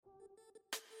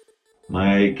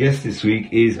My guest this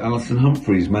week is Alison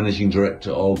Humphries, Managing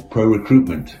Director of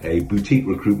Pro-Recruitment, a boutique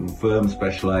recruitment firm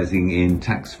specialising in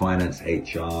tax, finance,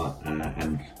 HR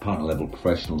and partner-level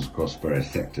professionals across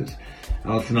various sectors.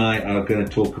 Alison and I are going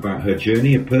to talk about her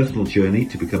journey, a personal journey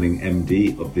to becoming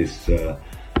MD of this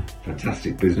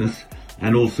fantastic business,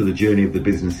 and also the journey of the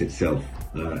business itself.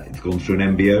 It's gone through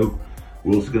an MBO.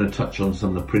 We're also going to touch on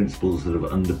some of the principles that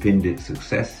have underpinned its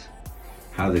success,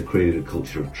 how they've created a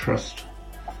culture of trust,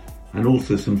 and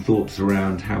also some thoughts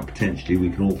around how potentially we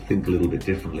can all think a little bit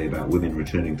differently about women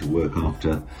returning to work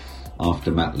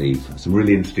after mat leave. Some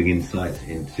really interesting insights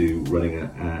into running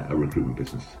a recruitment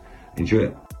business. Enjoy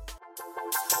it.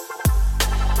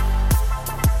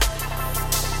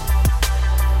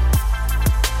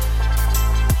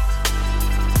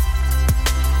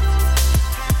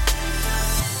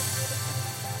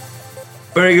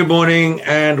 Very good morning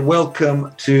and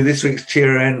welcome to this week's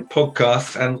TRN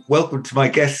Podcast, and welcome to my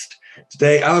guest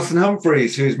today, Alison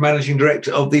Humphries, who is Managing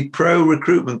Director of the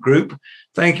Pro-Recruitment Group.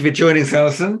 Thank you for joining us,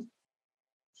 Alison.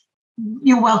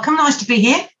 You're welcome. Nice to be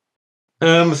here.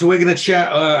 So we're going to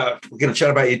chat.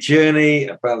 About your journey,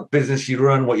 about the business you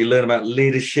run, what you learn about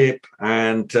leadership,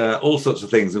 and all sorts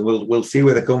of things. And we'll see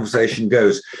where the conversation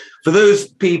goes. For those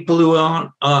people who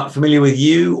aren't familiar with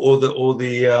you or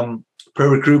the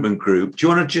Pro-Recruitment Group, do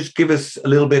you want to just give us a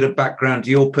little bit of background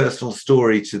to your personal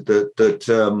story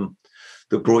that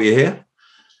brought you here?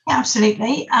 Yeah,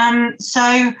 absolutely.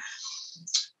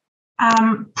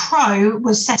 Pro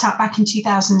was set up back in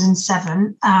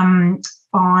 2007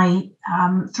 by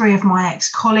three of my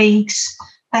ex-colleagues.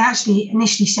 They actually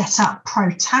initially set up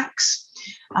Pro Tax.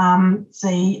 The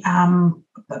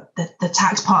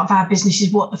tax part of our business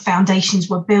is what the foundations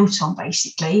were built on,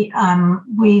 basically.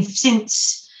 We've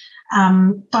since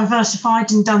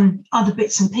diversified and done other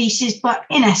bits and pieces, but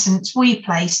in essence, we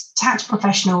place tax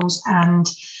professionals and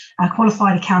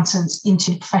qualified accountants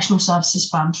into professional services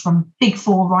firms, from Big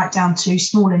Four right down to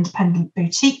small independent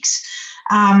boutiques.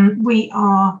 We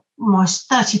are almost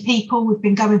 30 people. We've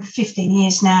been going for 15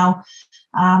 years now.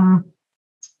 And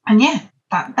yeah,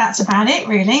 that's about it,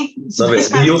 really. It's about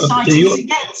as exciting as it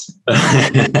gets.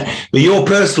 But your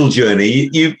personal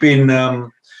journey, you've been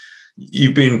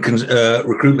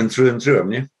recruitment through and through,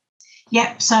 haven't you?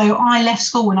 Yep. So I left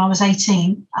school when I was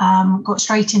 18, got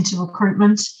straight into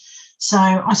recruitment. So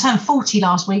I turned 40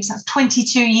 last week. So that's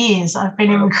 22 years I've been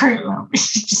in recruitment,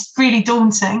 which is just really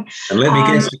daunting. And let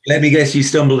me guess, you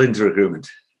stumbled into recruitment.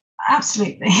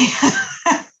 Absolutely.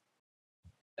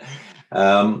 Do you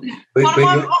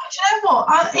know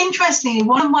what? Interestingly,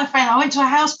 one of my friends, I went to a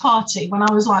house party when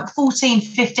I was like 14,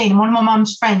 15, and one of my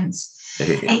mum's friends,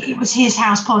 it was his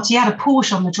house party. He had a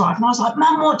Porsche on the drive. And I was like,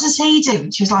 Mum, what does he do?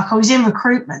 And she was like, oh, he's in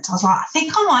recruitment. I was like, I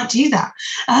think I might do that.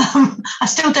 I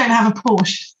still don't have a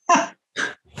Porsche.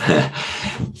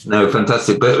 No,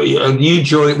 fantastic. But when you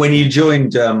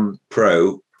joined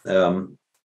Pro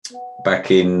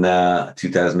back in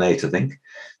 2008, I think,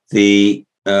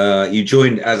 you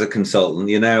joined as a consultant.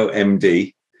 You're now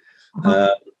MD.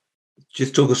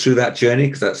 Just talk us through that journey,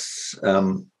 because that's...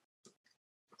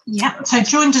 Yeah, so I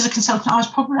joined as a consultant. I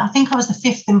think I was the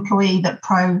fifth employee that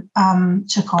Pro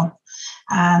took on,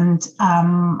 and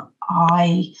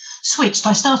I switched.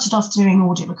 I started off doing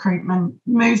audit recruitment,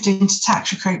 moved into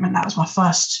tax recruitment. That was my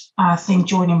first thing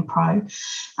joining Pro.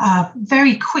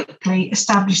 Very quickly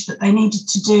established that they needed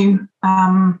to do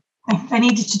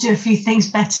a few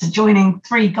things better. Joining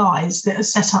three guys that had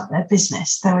set up their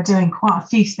business, they were doing quite a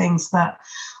few things that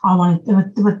I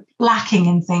wanted. They were lacking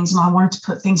in things, and I wanted to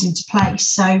put things into place.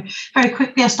 So very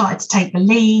quickly, I started to take the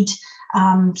lead.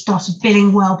 Started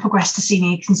billing well, progressed to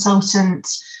senior consultant.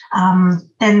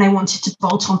 Then they wanted to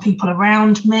bolt on people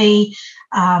around me.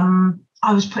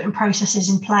 I was putting processes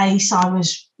in place. I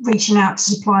was reaching out to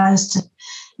suppliers to,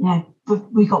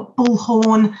 we got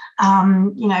Bullhorn,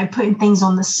 putting things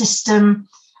on the system.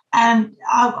 And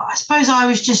I suppose I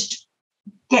was just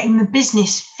getting the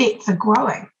business fit for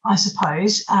growing, I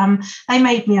suppose. They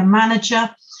made me a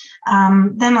manager.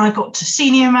 Then I got to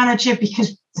senior manager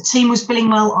because the team was billing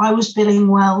well, I was billing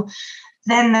well.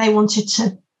 Then they wanted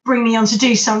to bring me on to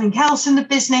do something else in the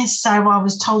business. So I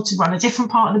was told to run a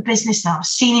different part of the business. Now I was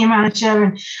senior manager.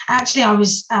 And actually I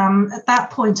was, at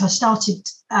that point, I started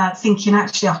thinking,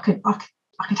 actually, I could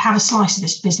have a slice of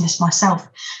this business myself.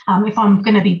 If I'm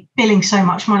going to be billing so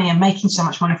much money and making so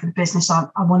much money for the business, I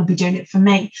want to be doing it for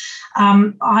me.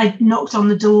 I knocked on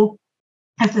the door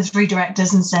of the three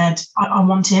directors and said, I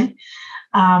want in.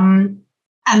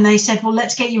 And they said, well,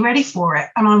 let's get you ready for it.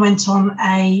 And I went on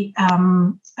a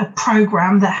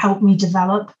program that helped me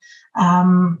develop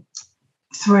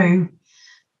through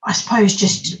I suppose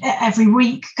just every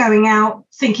week going out,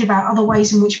 thinking about other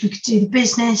ways in which we could do the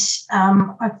business.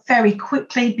 I very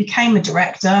quickly became a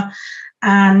director,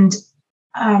 and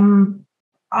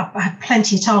I had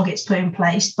plenty of targets put in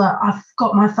place, but I've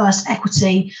got my first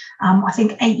equity, I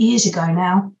think 8 years ago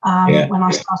now, when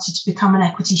I started to become an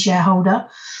equity shareholder.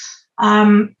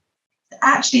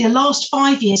 Actually, the last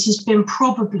 5 years has been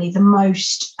probably the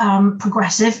most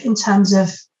progressive in terms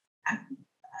of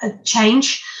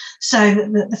change. So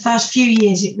the first few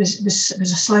years it was a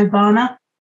slow burner.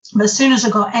 But as soon as I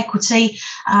got equity,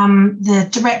 the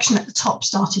direction at the top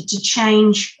started to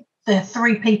change. The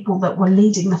 3 people that were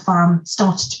leading the firm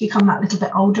started to become that little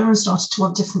bit older and started to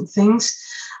want different things.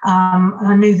 And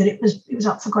I knew that it was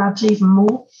up for grabs even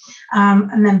more.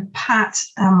 And then Pat,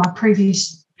 my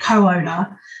previous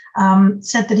co-owner,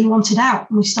 said that he wanted out,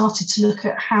 and we started to look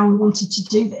at how we wanted to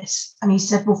do this. And he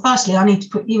said, well, firstly, I need to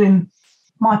put you in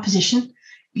my position,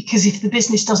 because if the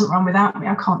business doesn't run without me,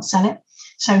 I can't sell it.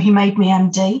 So he made me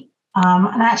MD.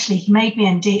 And actually, he made me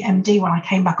MD when I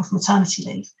came back off maternity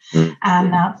leave.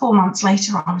 And 4 months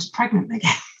later, I was pregnant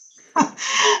again.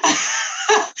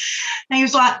 And he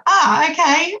was like,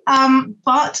 okay.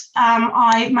 But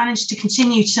I managed to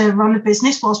continue to run the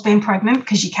business whilst being pregnant,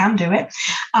 because you can do it.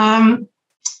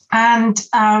 And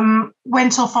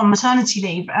went off on maternity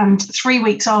leave. And 3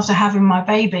 weeks after having my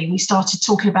baby, we started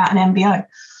talking about an MBO.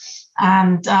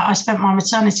 And I spent my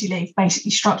maternity leave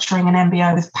basically structuring an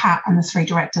MBO with Pat and the 3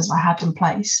 directors I had in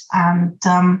place. And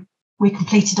we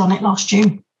completed on it last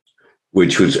June.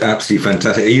 Which was absolutely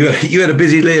fantastic. You had a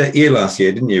busy year last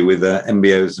year, didn't you, with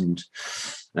MBOs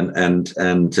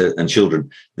and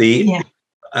children?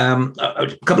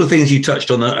 A couple of things you touched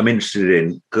on that I'm interested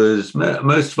in, because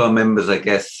most of our members, I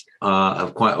guess,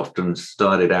 have quite often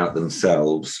started out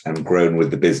themselves and grown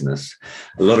with the business.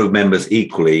 A lot of members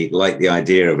equally like the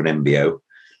idea of an MBO,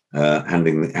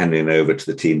 handing over to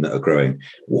the team that are growing.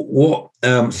 So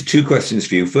 2 questions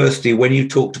for you. Firstly, when you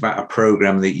talked about a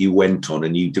program that you went on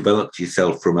and you developed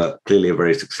yourself from clearly a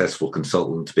very successful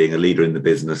consultant to being a leader in the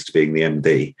business to being the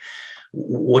MD,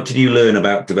 what did you learn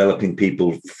about developing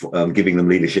people, giving them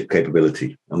leadership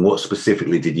capability? And what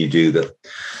specifically did you do that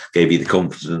gave you the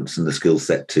confidence and the skill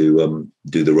set to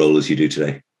do the role as you do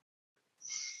today?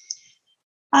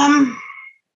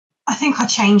 I think I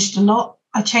changed a lot.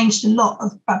 I changed a lot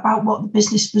about what the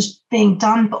business was being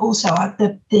done, but also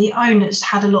the owners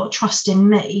had a lot of trust in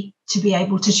me to be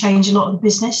able to change a lot of the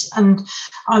business. And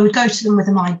I would go to them with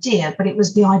an idea, but it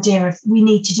was the idea of, we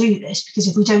need to do this, because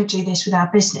if we don't do this with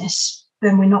our business,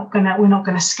 then we're not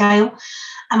gonna scale.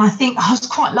 And I think I was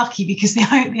quite lucky, because the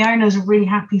owners are really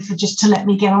happy to let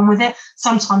me get on with it.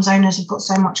 Sometimes owners have got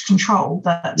so much control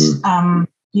that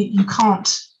you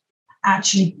can't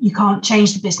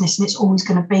change the business, and it's always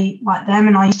going to be like them.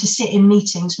 And I used to sit in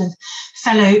meetings with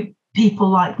fellow people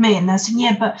like me, and they're saying,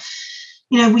 yeah, but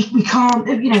we can't,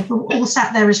 we're all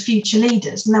sat there as future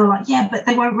leaders, and they were like, yeah, but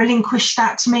they won't relinquish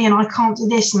that to me, and I can't do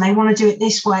this, and they want to do it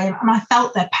this way. And I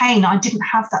felt their pain. I didn't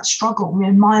have that struggle.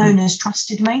 My owners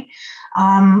trusted me,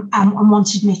 and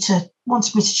wanted me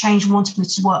to change, and wanted me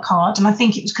to work hard. And I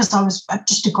think it was because I was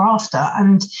just a grafter,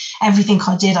 and everything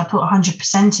I did, I put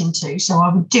 100% into. So I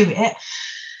would do it.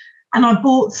 And I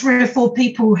brought 3 or 4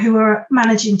 people who were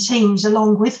managing teams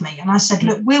along with me. And I said,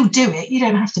 look, we'll do it. You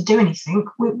don't have to do anything.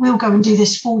 We'll go and do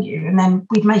this for you. And then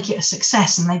we'd make it a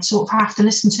success, and they'd sort of have to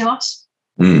listen to us.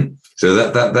 So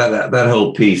that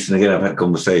whole piece, and again, I've had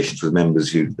conversations with members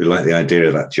who like the idea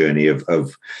of that journey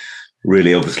of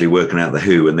really obviously working out the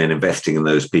who, and then investing in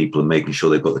those people and making sure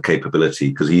they've got the capability,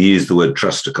 because you used the word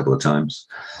trust a couple of times.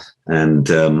 And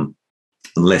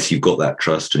unless you've got that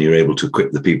trust and you're able to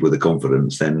equip the people with the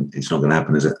confidence, then it's not going to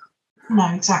happen, is it? No,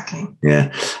 exactly.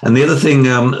 Yeah. And the other thing,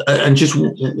 and just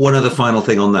one other final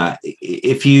thing on that,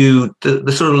 if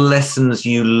the sort of lessons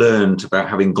you learned about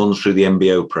having gone through the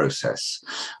MBO process,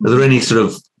 are there any sort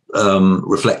of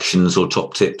reflections or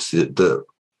top tips that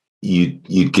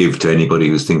you'd give to anybody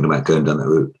who's thinking about going down that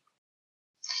route?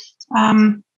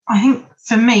 I think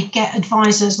for me, get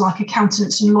advisors like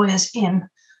accountants and lawyers in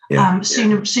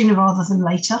sooner rather than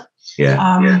later.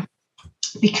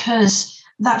 Because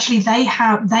actually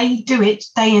they do it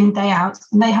day in, day out,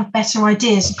 and they have better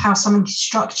ideas of how something is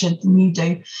structured than you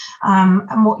do.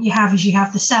 And what you have is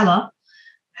the seller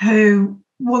who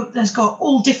has got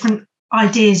all different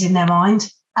ideas in their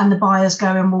mind, and the buyer's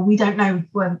going, well, we don't know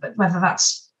whether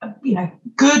that's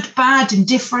good, bad,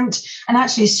 indifferent. And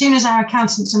actually, as soon as our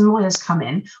accountants and lawyers come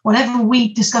in, whatever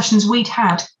discussions we'd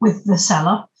had with the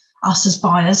seller, us as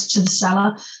buyers to the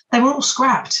seller, they were all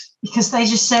scrapped, because they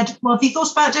just said, well, have you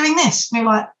thought about doing this? And we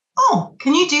were like, oh,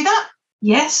 can you do that?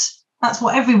 Yes. That's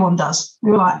what everyone does.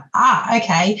 We were like,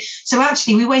 okay. So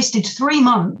actually, we wasted 3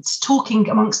 months talking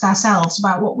amongst ourselves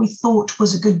about what we thought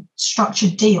was a good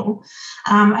structured deal.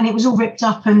 And it was all ripped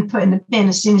up and put in the bin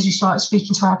as soon as we started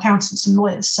speaking to our accountants and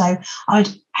lawyers. So I'd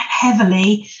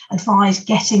heavily advise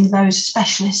getting those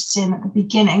specialists in at the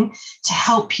beginning to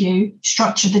help you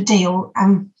structure the deal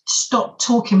and stop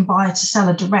talking buyer to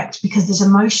seller direct, because there's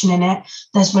emotion in it,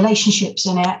 there's relationships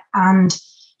in it, and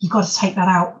you've got to take that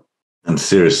out. And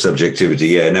serious subjectivity.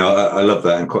 Yeah, no, I love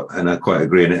that, and I quite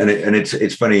agree. And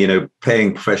it's funny,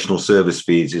 paying professional service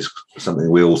fees is something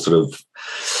we all sort of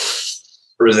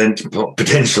resent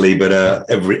potentially, but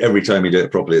every time you do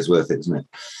it properly, it's worth it, isn't it?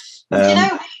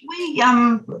 We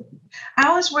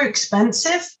ours were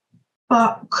expensive,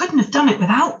 but couldn't have done it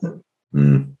without them.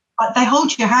 But they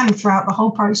hold your hand throughout the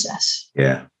whole process.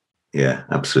 Yeah,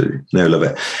 absolutely. No, love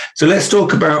it. So let's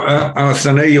talk about,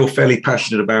 Alison, I know you're fairly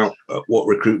passionate about what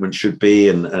recruitment should be,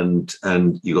 and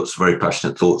you've got some very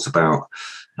passionate thoughts about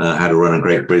how to run a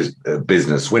great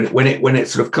business. When it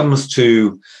sort of comes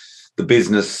to the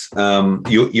business,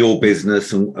 your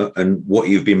business and what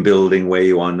you've been building, where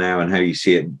you are now and how you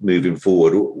see it moving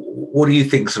forward, what do you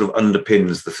think sort of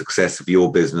underpins the success of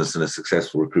your business and a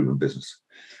successful recruitment business?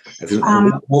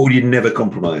 What would you never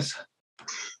compromise?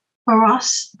 For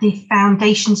us, the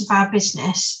foundations of our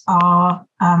business are,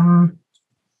 I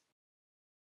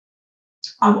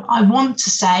want to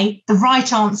say the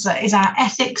right answer is our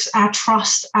ethics, our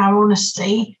trust, our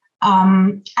honesty,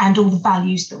 and all the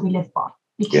values that we live by.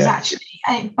 Because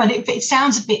actually, but it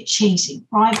sounds a bit cheesy,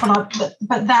 right?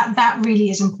 But that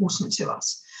really is important to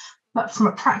us. But from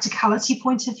a practicality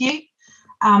point of view,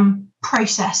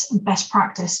 process and best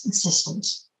practice and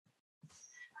systems.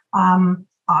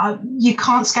 You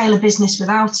can't scale a business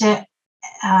without it.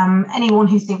 Anyone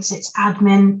who thinks it's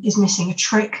admin is missing a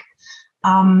trick.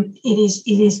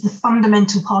 It is the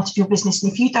fundamental part of your business.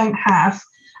 And if you don't have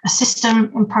a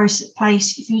system in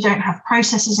place, if you don't have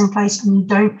processes in place, and you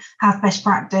don't have best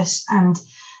practice and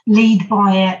lead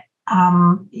by it,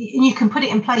 you can put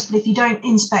it in place, but if you don't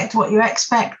inspect what you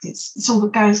expect, it's all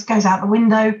that goes out the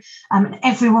window. And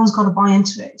everyone's got to buy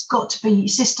into it. It's got to be,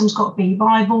 system's got to be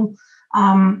viable.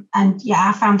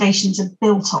 Our foundations are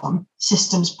built on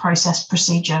systems, process,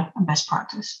 procedure, and best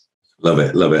practice. Love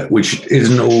it. Which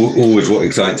isn't always what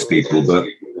excites people, but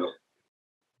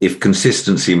if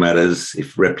consistency matters,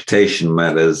 if reputation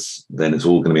matters, then it's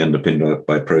all going to be underpinned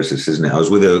by process, isn't it? I was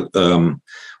with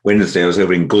Wednesday, I was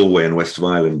over in Galway in West of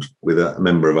Ireland with a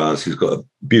member of ours who's got a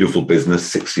beautiful business,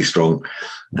 60 strong,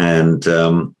 and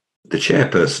the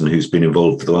chairperson, who's been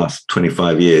involved for the last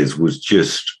 25 years, was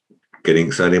just getting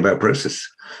excited about process,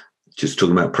 just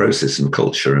talking about process and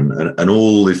culture and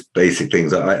all these basic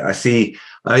things. I see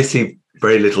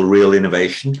very little real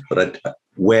innovation, but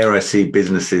where I see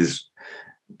businesses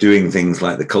doing things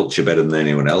like the culture better than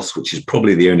anyone else, which is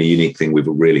probably the only unique thing we've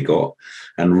really got,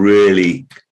 and really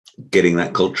getting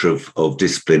that culture of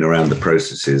discipline around the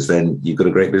processes, then you've got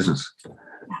a great business.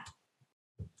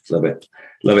 Love it.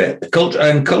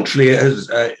 And culturally,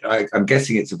 I'm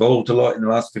guessing it's evolved a lot in the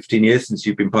last 15 years since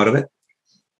you've been part of it.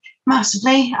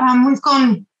 Massively. We've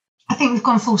gone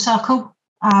full circle.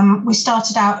 We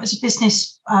started out as a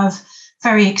business of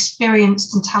very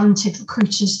experienced and talented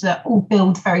recruiters that all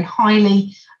billed very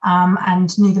highly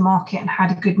and knew the market and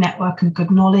had a good network and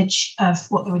good knowledge of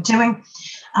what they were doing.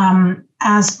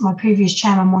 As my previous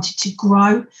chairman wanted to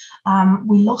grow,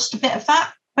 we lost a bit of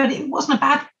that, but it wasn't a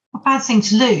bad thing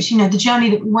to lose. The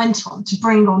journey that we went on to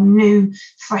bring on new,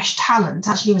 fresh talent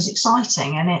actually was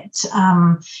exciting, and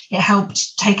it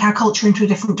helped take our culture into a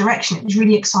different direction. It was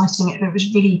really exciting. It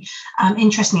was really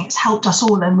interesting. It's helped us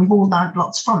all, and we've all learned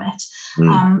lots from it.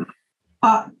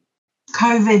 But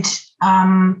COVID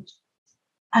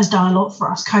has done a lot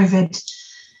for us. COVID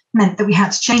meant that we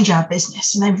had to change our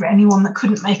business, and anyone that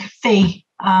couldn't make a fee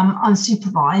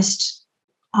unsupervised,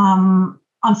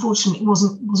 unfortunately,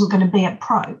 wasn't going to be at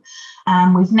Pro.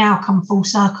 We've now come full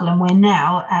circle, and we're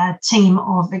now a team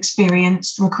of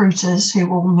experienced recruiters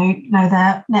who all know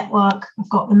their network, have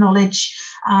got the knowledge,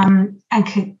 and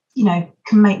can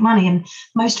make money. And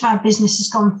most of our business has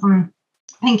gone from,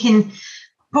 I think,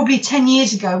 probably 10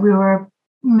 years ago, we were a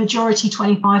majority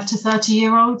 25 to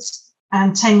 30-year-olds,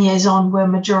 and 10 years on, we're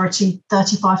majority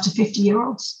 35 to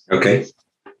 50-year-olds. Okay.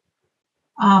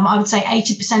 I would say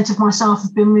 80% of my staff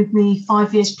have been with me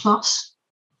 5 years plus.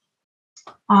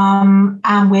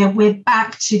 And we're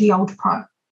back to the old Pro.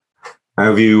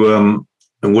 Have you, and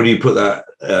what do you put that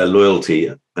loyalty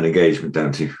and engagement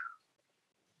down to?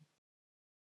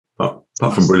 Well,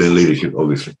 apart from brilliant leadership,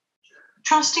 obviously.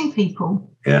 Trusting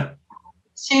people. Yeah.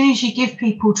 As soon as you give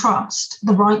people trust,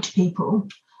 the right people,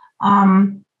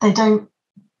 they don't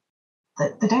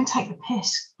take the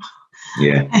piss.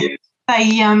 Yeah. They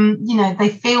they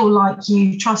feel like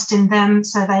you trust in them,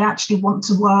 so they actually want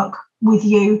to work with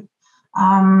you.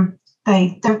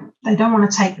 They don't want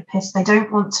to take the piss. They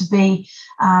don't want to be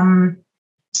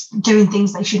doing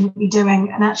things they shouldn't be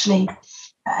doing. And actually,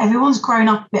 everyone's grown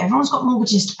up a bit. Everyone's got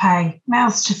mortgages to pay,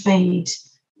 mouths to feed,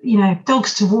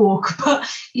 dogs to walk. But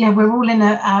we're all in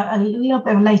a little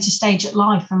bit of a later stage at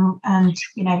life, and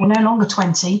we're no longer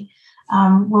 20.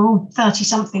 We're all 30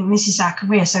 something. This is our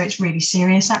career, so it's really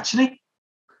serious, actually.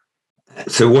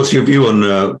 So what's your view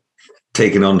on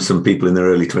taking on some people in their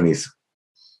early 20s?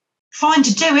 Fine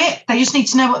to do it. They just need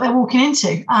to know what they're walking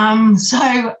into.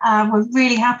 So we're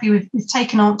really happy. We've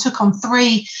took on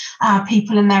 3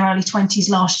 people in their early 20s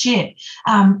last year,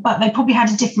 but they probably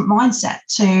had a different mindset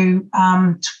to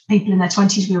people in their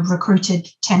 20s we recruited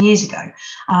 10 years ago.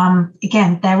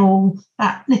 Again, they're all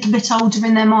that little bit older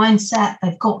in their mindset.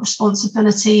 They've got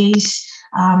responsibilities,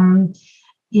 and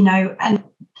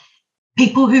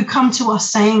people who come to us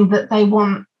saying that they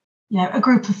want a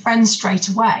group of friends straight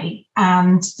away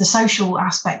and the social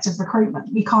aspect of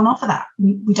recruitment, we can't offer that.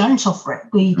 We don't offer it.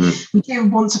 We do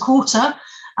once a quarter,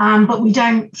 but we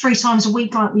don't 3 times a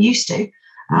week like we used to.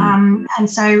 And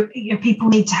so people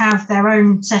need to have their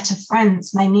own set of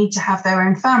friends. They need to have their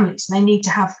own families. They need to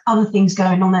have other things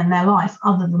going on in their life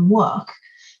other than work,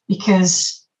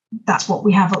 because that's what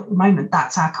we have at the moment.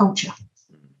 That's our culture.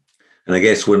 And I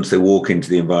guess once they walk into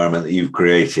the environment that you've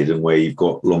created and where you've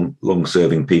got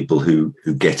long-serving people who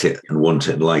get it and want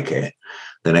it and like it,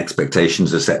 then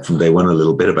expectations are set from day one a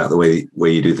little bit about the way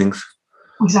you do things.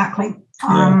 Exactly.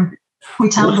 We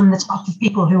tell them the type of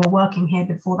people who are working here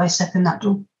before they step in that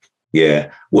door.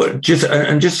 Yeah. Well, just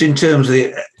in terms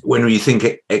of when you think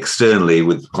externally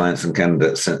with clients and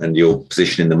candidates and your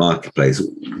position in the marketplace,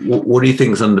 what do you think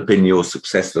has underpinned your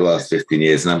success the last 15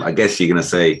 years? And I guess you're going to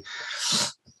say,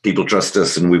 people trust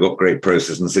us and we've got great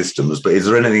process and systems, but is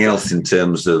there anything else in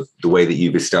terms of the way that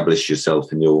you've established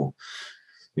yourself in your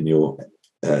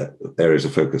areas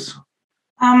of focus?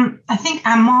 I think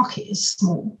our market is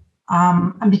small,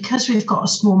 and because we've got a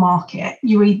small market,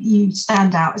 you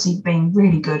stand out as either being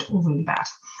really good or really bad.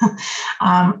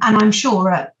 And I'm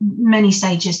sure at many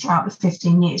stages throughout the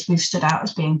 15 years we've stood out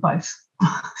as being both.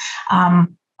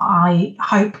 I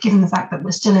hope, given the fact that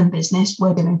we're still in business,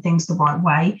 we're doing things the right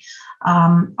way.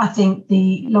 I think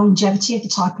the longevity of the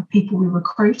type of people we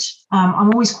recruit,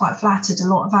 I'm always quite flattered. A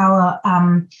lot of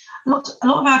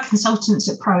our consultants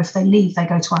at Pro, if they leave, they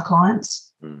go to our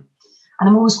clients. And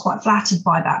I'm always quite flattered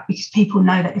by that, because people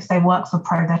know that if they work for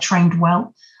Pro, they're trained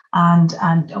well,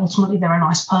 and ultimately they're a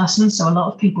nice person. So a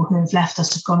lot of people who have left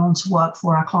us have gone on to work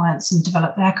for our clients and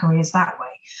develop their careers that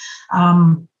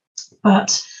way.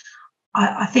 But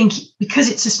I think because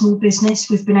it's a small business,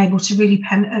 we've been able to really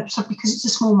because it's a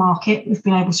small market, we've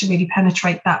been able to really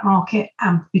penetrate that market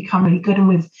and become really good. And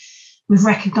we've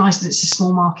recognised that it's a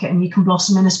small market and you can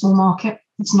blossom in a small market.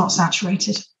 It's not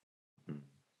saturated.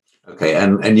 Okay,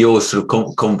 and your sort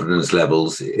of confidence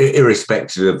levels,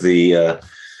 irrespective of the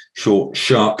short,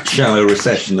 sharp, shallow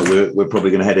recession that we're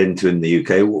probably going to head into in the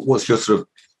UK, what's your sort of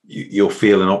your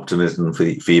feel and optimism for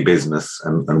your business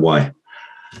and why?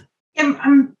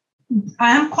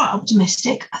 I am quite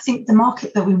optimistic. I think the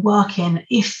market that we work in,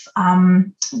 if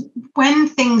when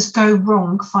things go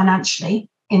wrong financially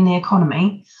in the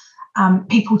economy,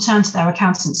 people turn to their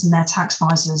accountants and their tax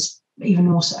advisors even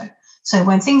more so. So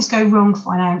when things go wrong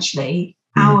financially,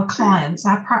 our clients,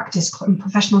 our practice and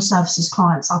professional services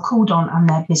clients are called on and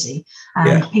they're busy.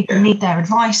 And people need their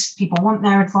advice, people want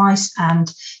their advice,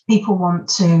 and people want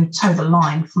to toe the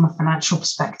line from a financial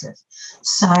perspective.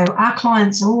 So our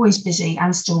clients are always busy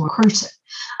and still recruiting.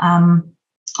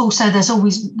 Also, there's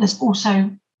always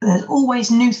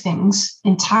new things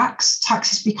in tax.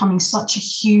 Tax is becoming such a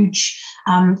huge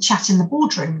chat in the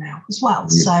boardroom now as well.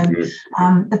 So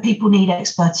the people need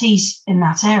expertise in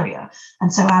that area.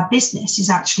 And so our business is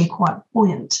actually quite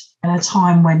buoyant at a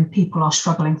time when people are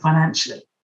struggling financially.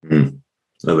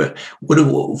 Love it.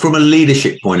 From a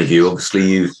leadership point of view,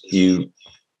 obviously you're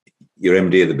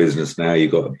MD of the business now.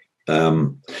 You've got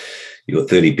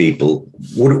 30 people.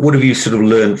 What have you sort of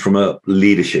learned from a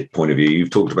leadership point of view?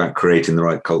 You've talked about creating the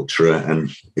right culture and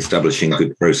establishing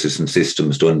good process and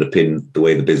systems to underpin the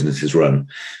way the business is run.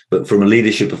 But from a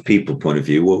leadership of people point of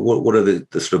view, what are the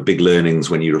sort of big learnings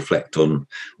when you reflect on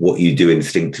what you do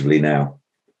instinctively now?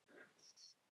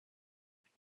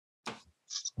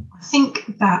 I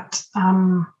think that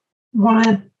one of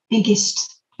the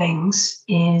biggest things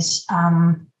is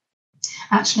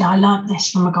actually I learned this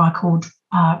from a guy called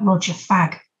Roger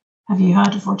Fagg. Have you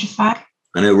heard of Roger Fagg?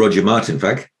 I know Roger Martin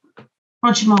Fagg.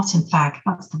 Roger Martin Fagg,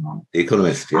 that's the one. The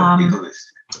Economist, yeah.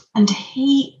 And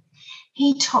he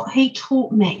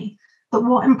taught me that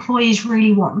what employees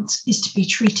really want is to be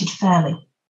treated fairly.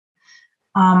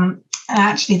 And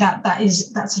actually,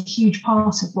 that's a huge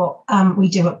part of what we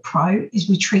do at Pro, is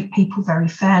we treat people very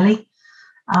fairly.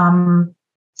 And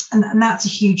that's a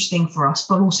huge thing for us,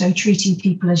 but also treating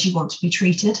people as you want to be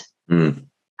treated,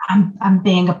 and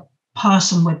being a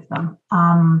person with them,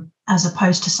 as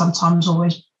opposed to sometimes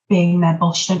always being their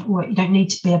boss. You don't need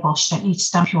to be a boss. You don't need to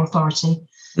stamp your authority.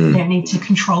 You don't need to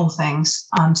control things.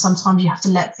 Sometimes you have to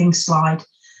let things slide,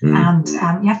 and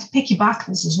you have to pick your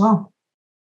battles as well.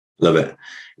 Love it.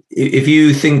 If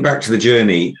you think back to the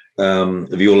journey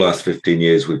of your last 15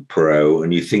 years with Pro,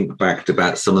 and you think back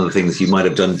about some of the things you might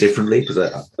have done differently, because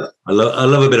I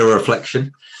love a bit of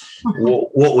reflection,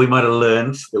 what we might have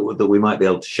learned that we might be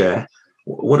able to share.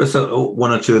 What are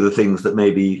one or two of the things that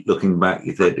maybe looking back,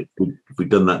 you said, if we'd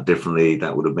done that differently,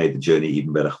 that would have made the journey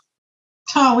even better?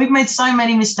 Oh, we've made so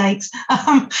many mistakes.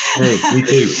 Hey,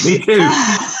 me too.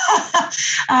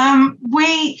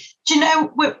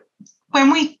 When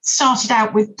we started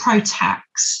out with Pro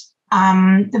Tax,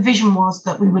 the vision was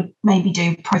that we would maybe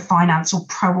do Pro Finance or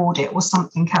Pro Audit or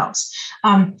something else.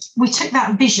 We took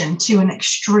that vision to an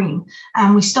extreme,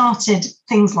 and we started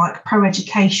things like Pro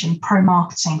Education, Pro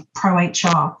Marketing, Pro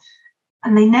HR,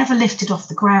 and they never lifted off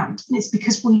the ground. And it's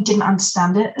because we didn't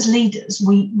understand it. As leaders,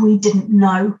 we didn't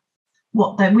know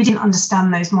we didn't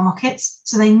understand those markets,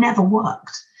 so they never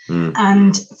worked.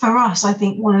 And for us, I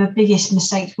think one of the biggest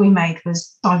mistakes we made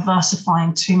was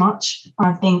diversifying too much.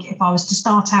 I think if I was to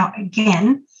start out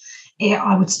again,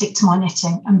 I would stick to my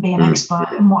knitting and be an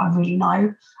expert in what I really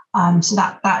know. So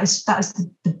that is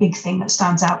the big thing that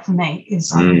stands out for me,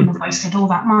 is I would have wasted all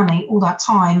that money, all that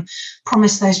time,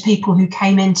 promised those people who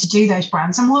came in to do those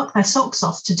brands and worked their socks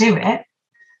off to do it,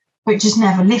 but just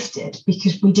never lifted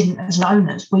because we didn't, as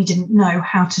owners, we didn't know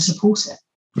how to support it.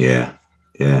 Yeah.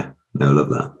 No, love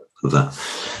that.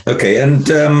 Okay, and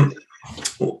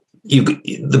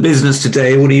the business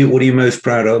today. What are you most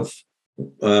proud of?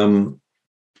 When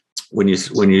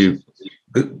you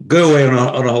go away on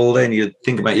a holiday and you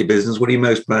think about your business, what are you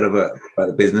most proud of about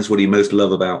the business? What do you most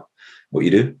love about what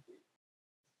you do?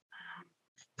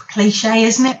 Cliche,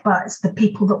 isn't it? But it's the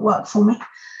people that work for me.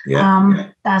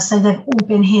 So they've all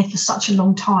been here for such a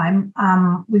long time.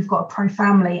 We've got a Pro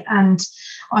family, and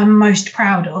I'm most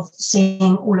proud of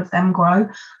seeing all of them grow.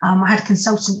 I had a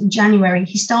consultant in January.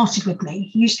 He started with me.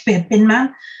 He used to be a bin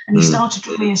man, and he started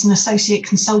with me as an associate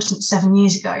consultant 7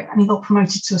 years ago, and he got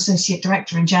promoted to associate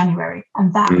director in January.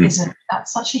 And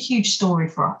that's such a huge story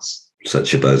for us.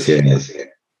 Such a buzz, yeah.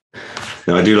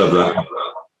 No, I do love that.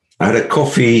 I had a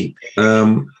coffee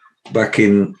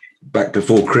back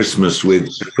before Christmas with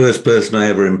the first person I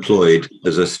ever employed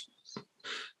as a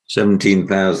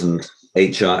 17,000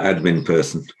 HR admin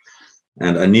person,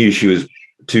 and I knew she was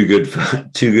too good for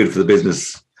the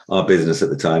business, our business at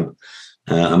the time.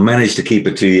 I managed to keep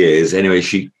her 2 years. Anyway,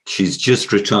 she's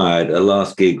just retired. Her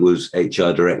last gig was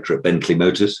HR director at Bentley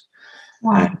Motors.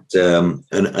 Wow. And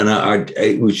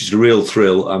it was just a real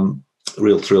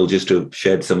thrill just to have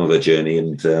shared some of her journey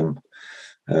and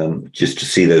just to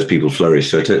see those people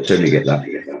flourish. So I totally get that.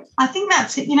 I think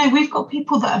that's it. We've got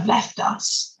people that have left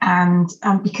us, and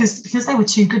because they were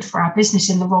too good for our business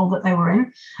in the role that they were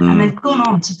in, and they've gone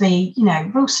on to be,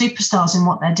 real superstars in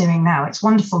what they're doing now. It's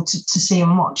wonderful to see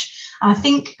and watch. And I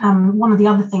think one of the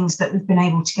other things that we've been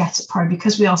able to get at Pro,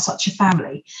 because we are such a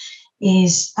family,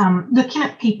 is looking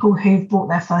at people who've bought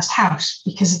their first house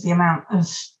because of the amount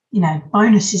of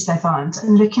bonuses they've earned,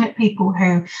 and looking at people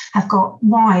who have got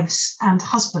wives and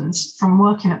husbands from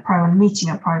working at Pro and meeting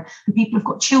at Pro, and people who've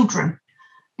got children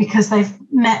because they've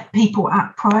met people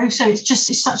at Pro. So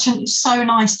it's so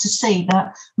nice to see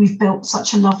that we've built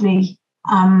such a lovely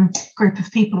group of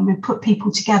people, and we've put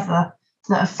people together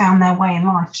that have found their way in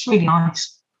life. It's really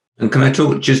nice. And can I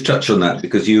touch on that,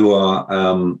 because you are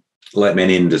like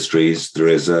many industries, there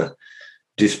is a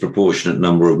disproportionate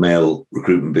number of male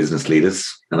recruitment business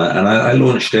leaders, and I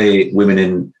launched a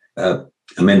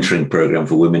mentoring program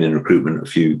for women in recruitment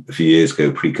a few years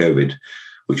ago, pre-COVID,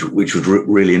 which was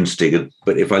really interesting.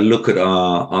 But if I look at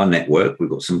our network, we've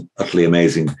got some utterly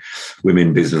amazing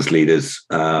women business leaders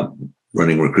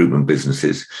running recruitment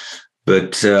businesses.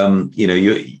 But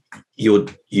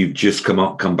you've just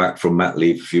come back from mat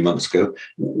leave a few months ago.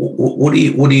 What do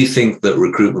you think that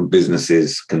recruitment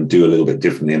businesses can do a little bit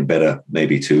differently and better,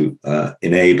 maybe to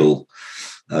enable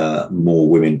more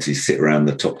women to sit around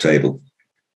the top table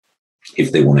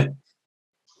if they want it?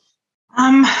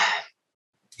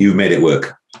 You've made it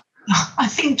work. I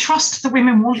think trust the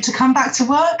women want to come back to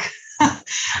work.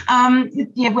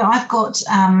 Well, I've got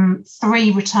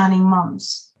 3 returning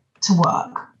mums to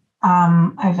work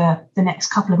over the next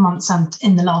couple of months and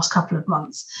in the last couple of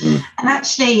months. And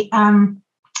actually,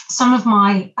 some of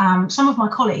my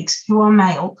colleagues who are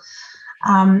male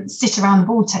sit around the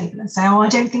board table and say, I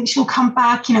don't think she'll come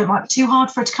back. It might be too hard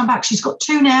for her to come back. She's got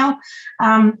 2 now.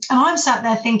 And I'm sat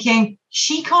there thinking,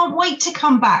 she can't wait to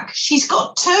come back. She's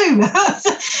got 2.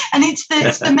 And it's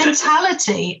the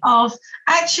mentality of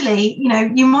actually,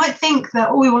 you might think that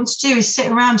all we want to do is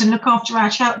sit around and look after our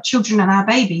children and our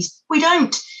babies. We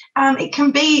don't. It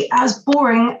can be as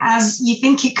boring as you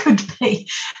think it could be.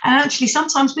 And actually,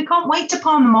 sometimes we can't wait to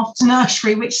palm them off to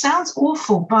nursery, which sounds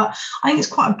awful, but I think it's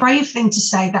quite a brave thing to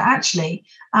say that actually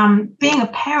being a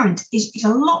parent is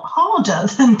a lot harder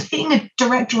than being a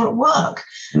director at work.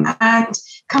 And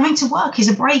coming to work is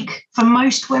a break for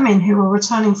most women who are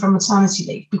returning from maternity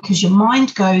leave, because your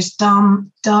mind goes dumb,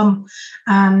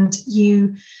 and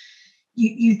you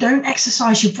don't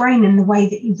exercise your brain in the way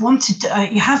that you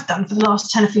have done for the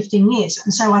last 10 or 15 years.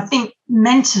 And so I think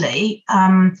mentally,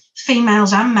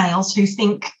 females and males who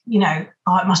think, it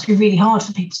must be really hard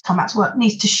for people to come back to work,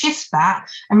 needs to shift that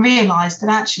and realise that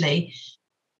actually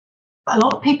a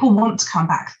lot of people want to come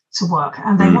back to work,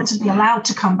 and they want to be allowed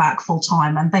to come back full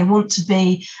time, and they want to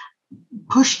be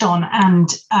pushed on, and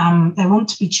they want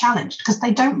to be challenged, because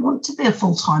they don't want to be a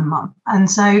full-time mum.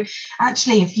 And so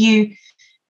actually, if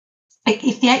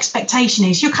the expectation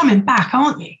is you're coming back,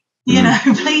 aren't you?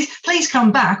 Please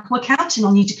come back. We're counting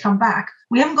on you to come back.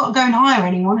 We haven't got to go and hire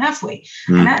anyone, have we?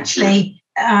 And actually,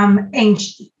 in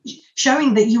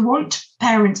showing that you want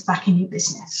parents back in your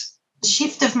business,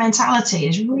 shift of mentality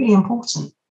is really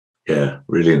important. Yeah,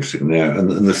 really interesting. Yeah,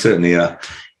 and there certainly are,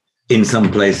 in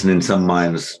some place and in some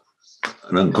minds,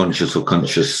 an unconscious or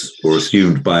conscious or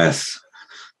assumed bias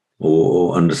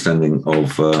or understanding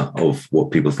of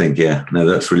what people think. Yeah, no,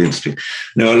 that's really interesting.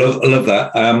 No, I love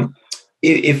that.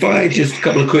 If I just a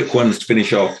couple of quick ones to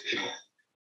finish off.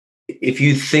 If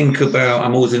you think about,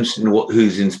 I'm always interested in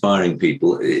who's inspiring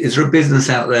people. Is there a business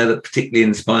out there that particularly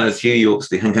inspires you? You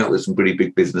obviously hang out with some pretty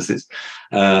big businesses,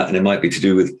 and it might be to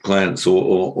do with clients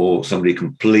or somebody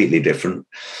completely different.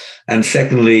 And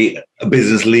secondly, a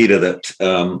business leader that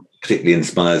particularly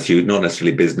inspires you, not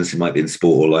necessarily business, it might be in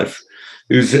sport or life.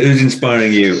 Who's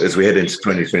inspiring you as we head into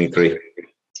 2023?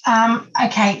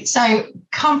 Okay, so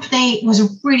company was a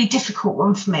really difficult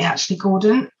one for me, actually,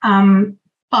 Gordon.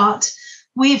 But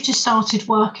we have just started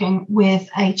working with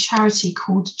a charity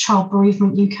called Child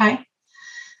Bereavement UK.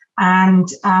 And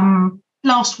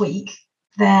last week,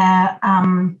 their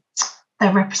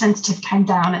representative came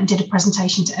down and did a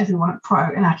presentation to everyone at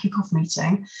Pro in our kickoff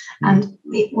meeting. And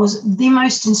it was the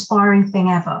most inspiring thing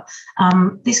ever.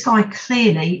 This guy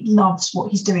clearly loves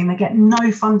what he's doing. They get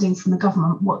no funding from the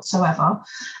government whatsoever.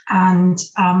 And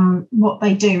what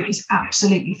they do is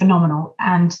absolutely phenomenal.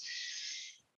 And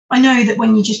I know that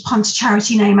when you just punt a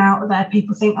charity name out there,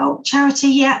 people think, oh, charity,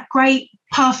 yeah, great,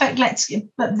 perfect,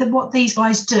 but what these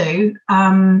guys do,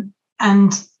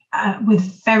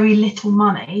 with very little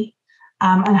money,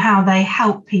 and how they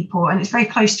help people, and it's very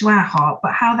close to our heart,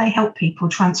 but how they help people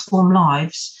transform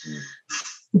lives,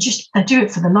 they do it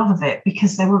for the love of it,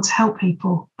 because they want to help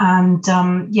people. And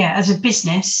as a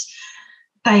business,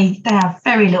 they have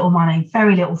very little money,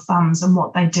 very little funds, and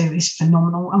what they do is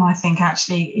phenomenal. And I think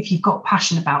actually, if you've got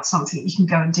passion about something, you can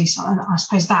go and do something. I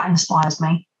suppose that inspires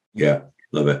me. Yeah,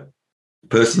 love it.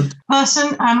 Person.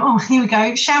 Here we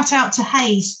go. Shout out to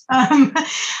Hayes.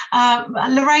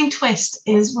 Lorraine Twist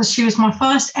she was my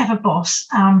first ever boss,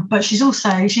 but she's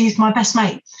my best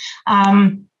mate.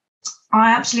 I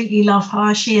absolutely love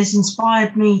her. She has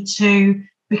inspired me to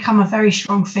become a very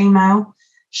strong female.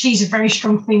 She's a very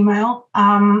strong female,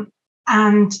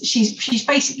 and she's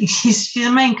basically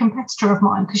a main competitor of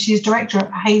mine, because she's director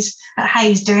at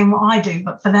Hayes doing what I do,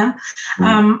 but for them.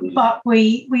 But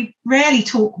we rarely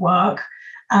talk work.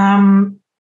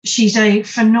 She's a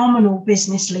phenomenal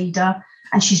business leader,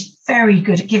 and she's very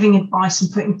good at giving advice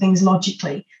and putting things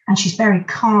logically, and she's very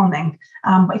calming.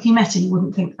 But if you met her, you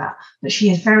wouldn't think that. But she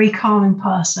is a very calming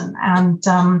person, and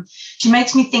she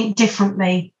makes me think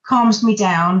differently, calms me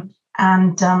down,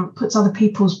 and puts other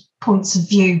people's points of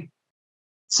view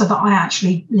so that I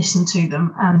actually listen to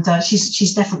them. And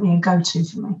she's definitely a go-to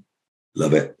for me.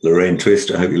 Love it. Lorraine Twist,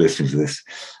 I hope you're listening to this.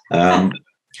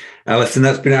 Alison,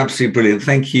 that's been absolutely brilliant.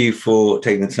 Thank you for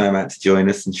taking the time out to join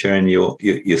us and sharing your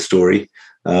story.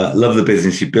 Love the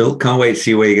business you built. Can't wait to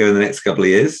see where you go in the next couple of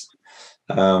years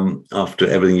after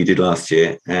everything you did last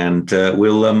year. And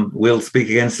we'll speak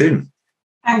again soon.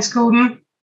 Thanks, Gordon.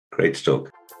 Great to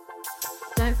talk.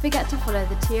 Don't forget to follow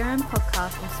the TRN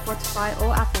Podcast on Spotify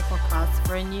or Apple Podcasts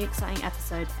for a new exciting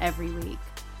episode every week.